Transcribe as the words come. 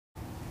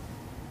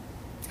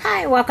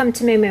Hi, welcome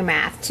to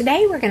MooMooMath.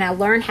 Today we're going to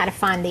learn how to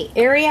find the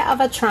area of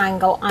a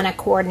triangle on a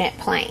coordinate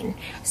plane.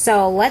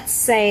 So let's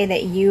say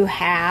that you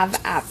have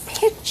a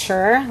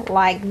picture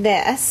like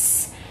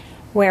this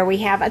where we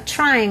have a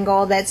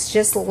triangle that's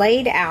just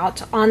laid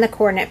out on the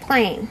coordinate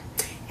plane.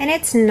 And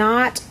it's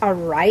not a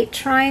right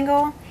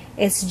triangle,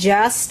 it's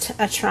just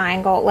a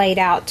triangle laid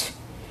out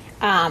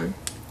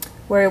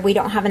where we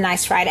don't have a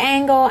nice right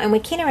angle and we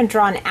can't even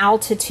draw an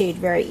altitude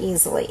very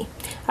easily.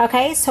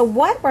 Okay, so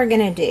what we're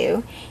going to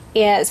do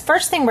is,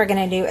 first thing we're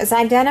going to do is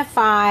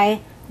identify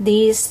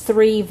these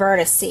three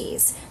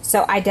vertices.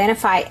 So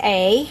identify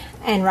A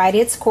and write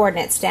its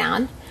coordinates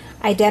down,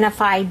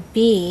 identify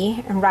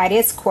B and write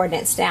its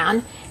coordinates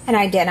down, and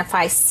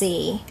identify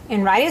C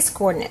and write its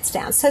coordinates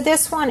down. So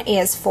this one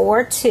is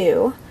 4,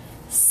 2,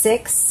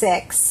 6,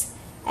 6,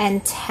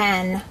 and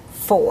 10,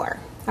 4.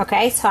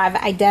 Okay, so I've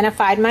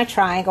identified my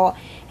triangle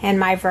and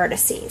my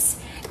vertices.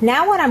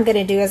 Now what I'm going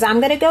to do is I'm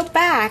going to go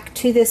back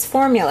to this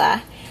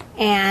formula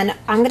and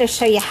I'm going to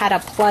show you how to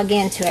plug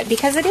into it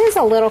because it is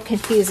a little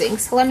confusing.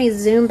 So let me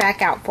zoom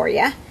back out for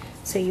you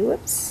so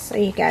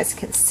you guys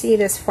can see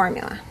this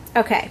formula.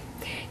 Okay,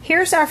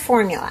 here's our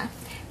formula.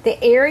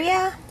 The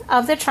area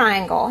of the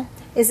triangle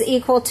is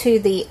equal to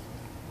the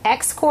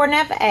x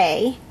coordinate of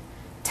A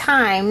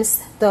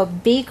times the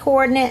B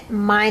coordinate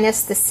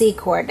minus the C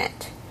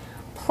coordinate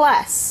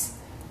plus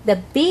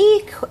the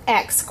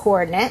BX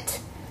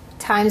coordinate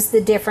times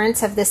the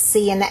difference of the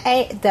C and the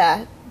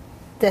A,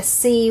 the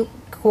C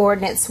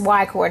coordinates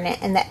Y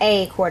coordinate and the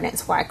A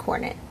coordinates Y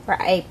coordinate, or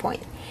A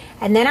point.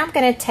 And then I'm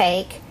going to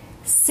take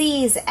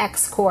C's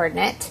X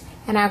coordinate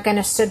and I'm going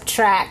to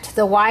subtract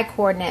the Y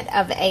coordinate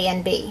of A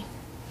and B.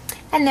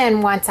 And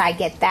then once I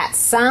get that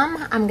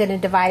sum, I'm going to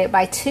divide it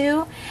by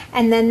 2.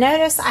 And then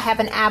notice I have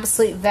an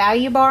absolute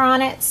value bar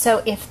on it.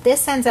 So if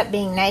this ends up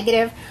being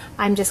negative,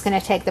 I'm just going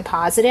to take the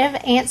positive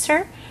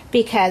answer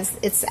because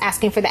it's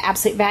asking for the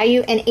absolute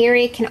value and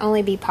area can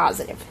only be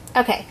positive.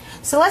 Okay,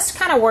 so let's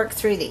kind of work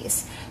through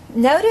these.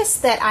 Notice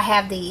that I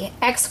have the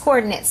X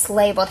coordinates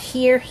labeled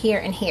here, here,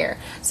 and here.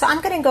 So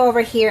I'm going to go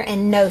over here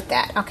and note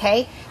that,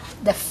 okay?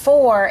 The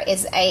 4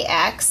 is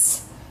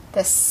AX,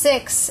 the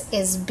 6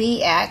 is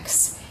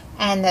BX,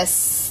 and the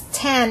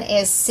 10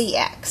 is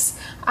CX.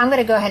 I'm going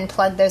to go ahead and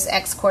plug those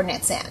X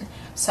coordinates in.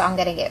 So I'm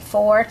going to get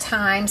 4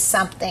 times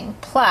something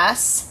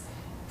plus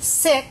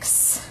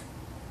 6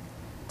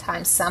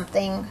 times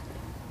something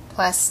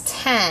plus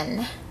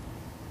 10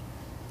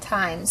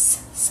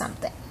 times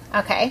something.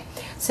 Okay,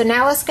 so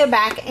now let's go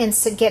back and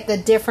get the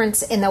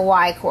difference in the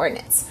Y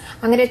coordinates.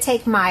 I'm going to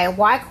take my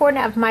Y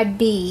coordinate of my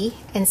B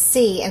and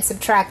C and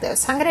subtract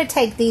those. So I'm going to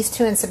take these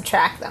two and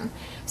subtract them.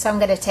 So I'm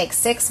going to take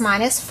 6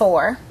 minus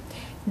 4.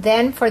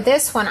 Then for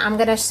this one, I'm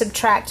going to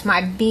subtract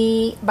my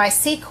B by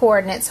C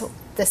coordinates,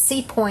 the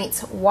C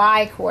point's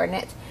Y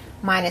coordinate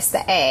minus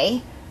the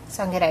A.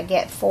 So I'm going to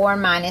get 4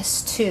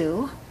 minus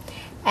 2.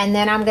 And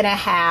then I'm going to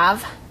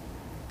have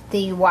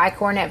the Y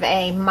coordinate of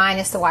A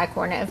minus the Y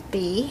coordinate of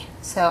B.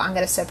 So I'm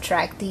going to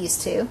subtract these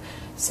two.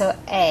 So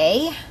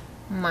A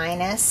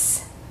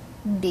minus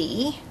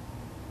B.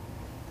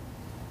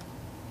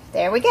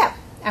 There we go.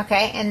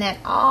 Okay, and then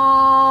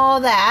all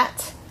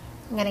that,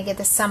 I'm going to get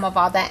the sum of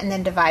all that and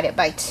then divide it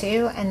by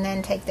 2 and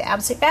then take the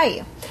absolute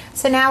value.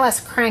 So now let's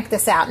crank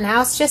this out.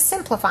 Now it's just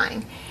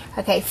simplifying.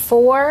 Okay,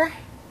 4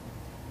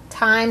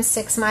 times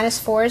 6 minus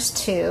 4 is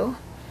 2.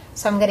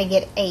 So I'm going to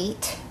get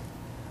 8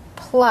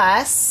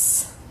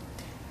 plus,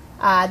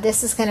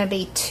 this is going to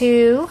be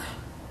 2.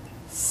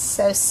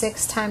 So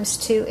 6 times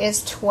 2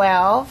 is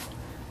 12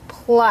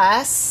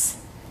 plus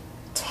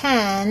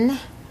 10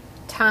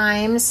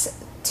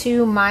 times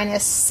 2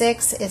 minus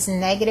 6 is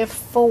negative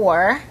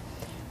 4.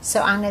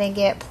 So I'm going to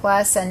get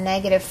plus a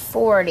negative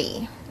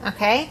 40.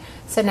 Okay,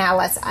 so now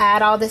let's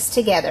add all this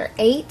together.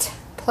 8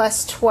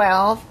 plus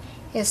 12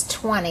 is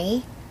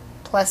 20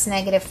 plus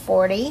negative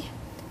 40.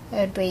 It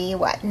would be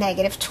what?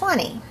 Negative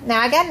 20. Now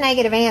I got a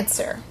negative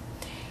answer.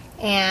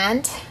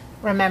 And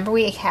remember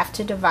we have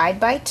to divide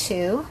by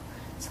 2.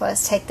 So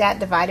let's take that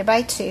divided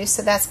by 2.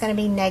 So that's going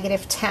to be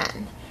negative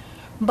 10.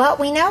 But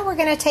we know we're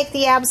going to take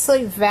the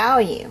absolute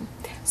value.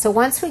 So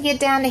once we get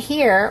down to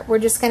here, we're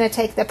just going to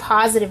take the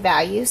positive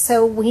value.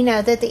 So we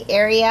know that the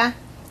area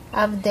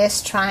of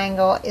this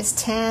triangle is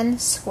 10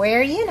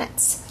 square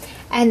units.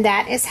 And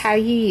that is how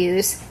you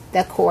use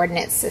the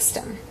coordinate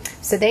system.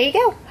 So there you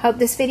go. Hope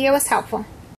this video was helpful.